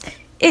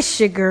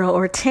It's your girl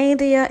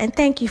Ortandia, and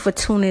thank you for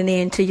tuning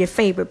in to your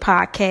favorite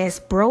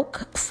podcast,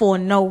 Broke for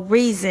No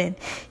Reason.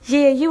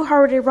 Yeah, you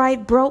heard it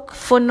right, broke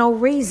for no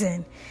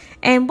reason.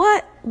 And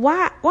what?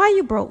 Why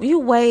you broke? You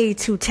way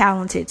too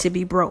talented to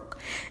be broke.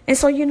 And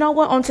so you know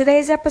what? On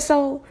today's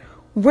episode,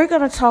 we're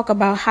going to talk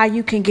about how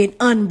you can get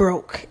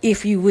unbroke,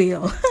 if you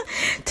will.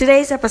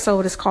 Today's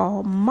episode is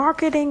called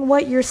Marketing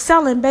What You're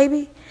Selling,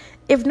 baby.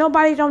 If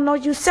nobody don't know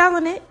you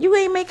selling it, you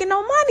ain't making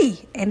no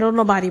money. And don't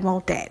nobody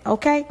want that,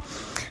 okay?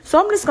 So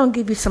I'm just going to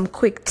give you some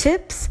quick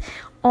tips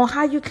on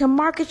how you can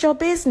market your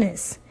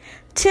business.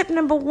 Tip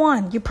number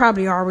 1, you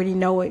probably already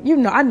know it. You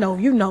know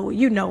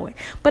it.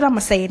 But I'm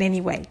going to say it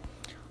anyway.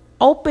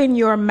 Open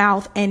your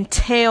mouth and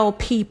tell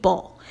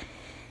people.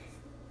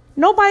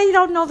 Nobody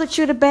don't know that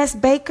you're the best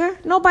baker.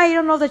 Nobody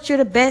don't know that you're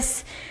the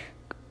best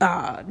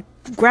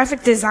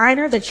graphic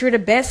designer, that you're the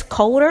best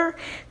coder,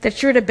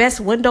 that you're the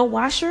best window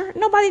washer.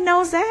 Nobody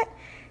knows that.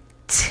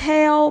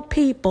 Tell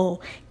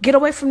people. Get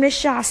away from this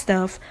shy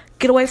stuff.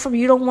 Get away from,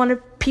 you don't want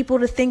people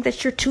to think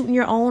that you're tooting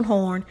your own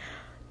horn.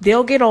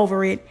 They'll get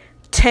over it.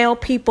 Tell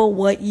people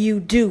what you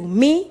do.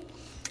 Me,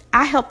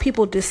 I help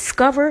people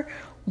discover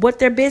what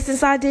their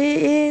business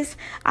idea is.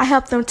 I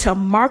help them to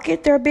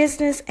market their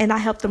business, and I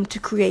help them to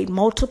create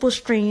multiple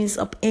streams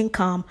of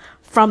income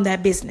from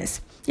that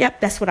business. Yep,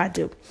 that's what I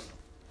do.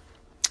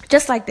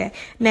 Just like that.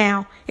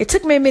 Now, it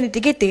took me a minute to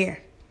get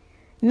there.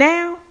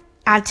 Now,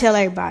 I tell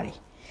everybody.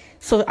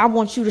 So I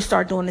want you to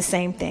start doing the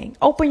same thing.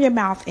 Open your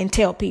mouth and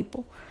tell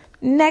people.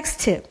 Next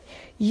tip,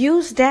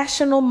 use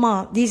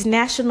these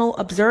national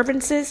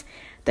observances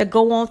that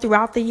go on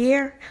throughout the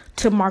year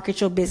to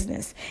market your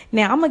business.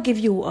 Now, I'm going to give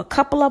you a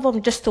couple of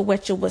them just to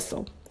wet your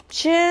whistle.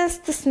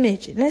 Just a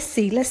smidgen. Let's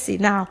see.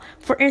 Now,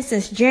 for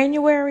instance,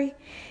 January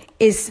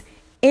is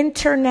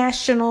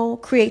International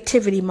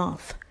Creativity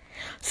Month.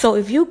 So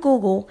if you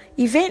Google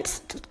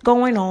events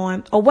going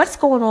on or what's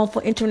going on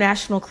for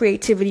International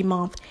Creativity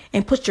Month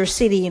and put your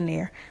city in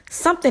there,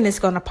 something is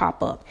going to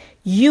pop up.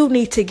 You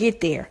need to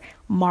get there.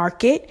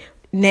 Market,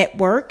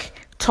 network,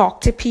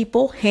 talk to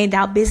people, hand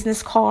out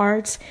business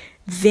cards,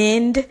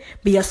 vend,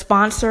 be a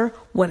sponsor,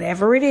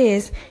 whatever it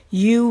is,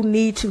 you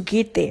need to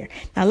get there.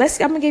 Now I'm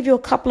going to give you a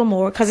couple of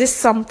more because it's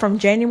some from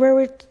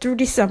January through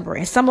December.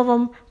 And some of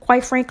them,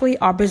 quite frankly,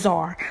 are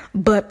bizarre,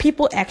 but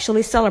people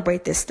actually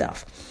celebrate this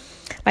stuff.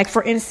 Like,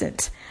 for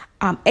instance,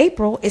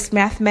 April is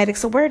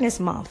Mathematics Awareness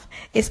Month.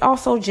 It's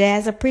also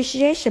Jazz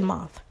Appreciation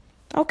Month.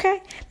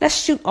 Okay, let's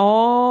shoot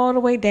all the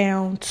way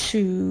down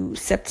to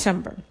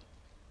September.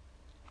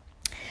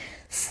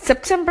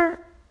 September,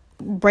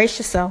 brace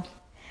yourself,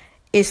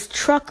 is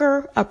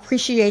Trucker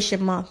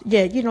Appreciation Month.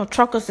 Yeah, you know,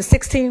 truckers, the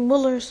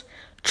 16-wheelers.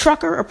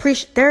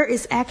 There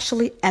is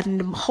actually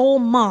a whole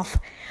month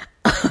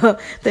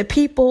that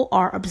people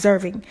are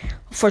observing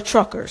for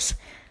truckers.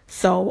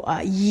 So,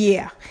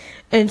 yeah.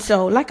 And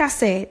so, like I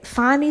said,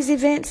 find these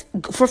events.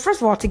 First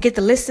of all, to get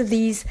the list of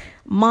these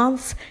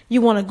months,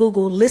 you want to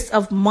Google list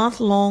of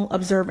month-long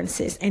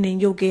observances. And then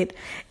you'll get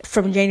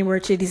from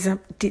January to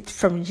December.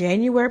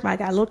 I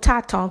got a little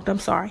tie-tongued, I'm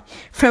sorry.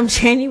 From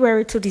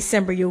January to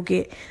December, you'll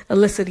get a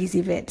list of these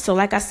events. So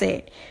like I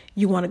said,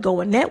 you want to go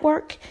and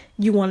network.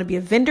 You want to be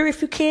a vendor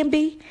if you can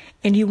be.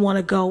 And you want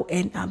to go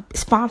and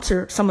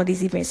sponsor some of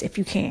these events if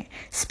you can.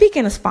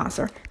 Speaking of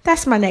sponsor,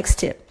 that's my next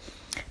tip.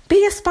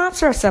 Be a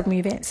sponsor of some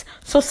events.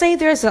 So say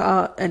there's say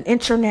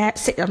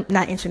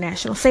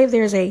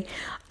there's a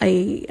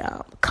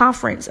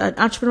conference, an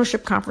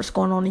entrepreneurship conference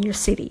going on in your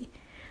city.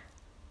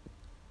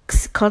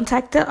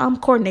 Contact the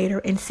coordinator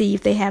and see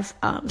if they have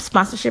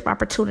sponsorship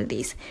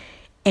opportunities.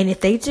 And if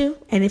they do,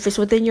 and if it's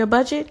within your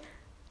budget,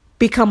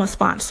 become a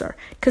sponsor.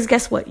 Because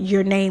guess what?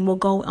 Your name will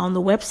go on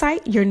the website.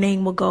 Your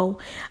name will go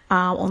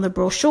on the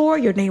brochure.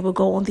 Your name will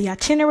go on the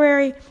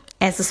itinerary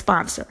as a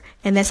sponsor.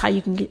 And that's how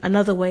you can get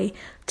another way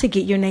to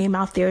get your name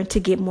out there and to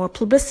get more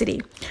publicity.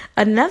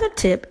 Another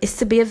tip is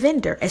to be a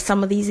vendor at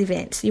some of these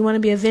events. You want to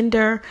be a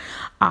vendor,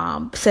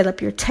 set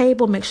up your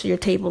table, make sure your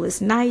table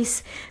is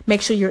nice,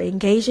 make sure you're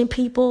engaging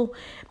people,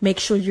 make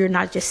sure you're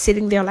not just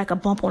sitting there like a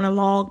bump on a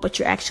log, but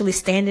you're actually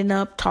standing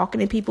up,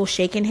 talking to people,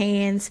 shaking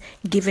hands,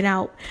 giving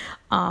out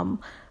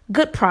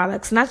good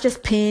products, not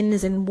just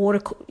pens and water,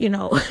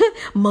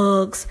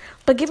 mugs,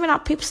 but giving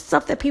out people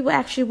stuff that people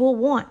actually will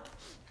want.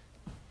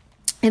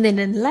 And then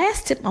the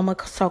last tip I'm going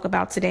to talk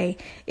about today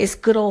is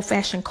good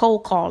old-fashioned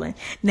cold calling.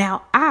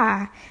 Now,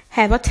 I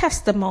have a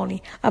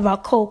testimony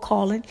about cold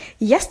calling.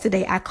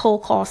 Yesterday, I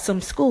cold called some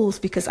schools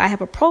because I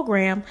have a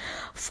program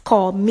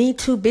called Me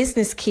Too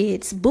Business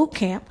Kids Boot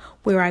Camp,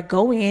 where I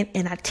go in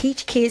and I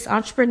teach kids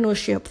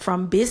entrepreneurship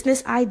from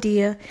business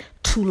idea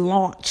to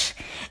launch.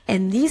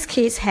 And these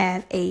kids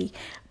have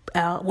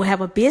will have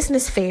a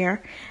business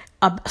fair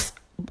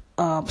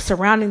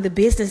surrounding the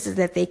businesses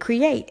that they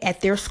create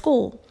at their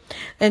school.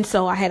 And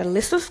so I had a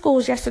list of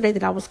schools yesterday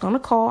that I was going to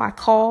call. I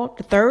called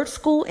the third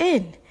school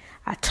in.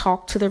 I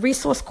talked to the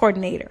resource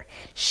coordinator.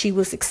 She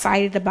was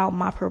excited about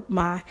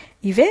my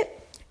event,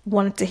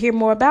 wanted to hear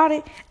more about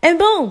it. And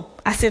boom,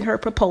 I sent her a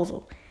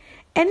proposal.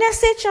 And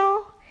that's it,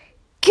 y'all.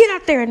 Get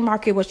out there and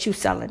market what you're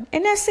selling.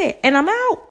 And that's it. And I'm out.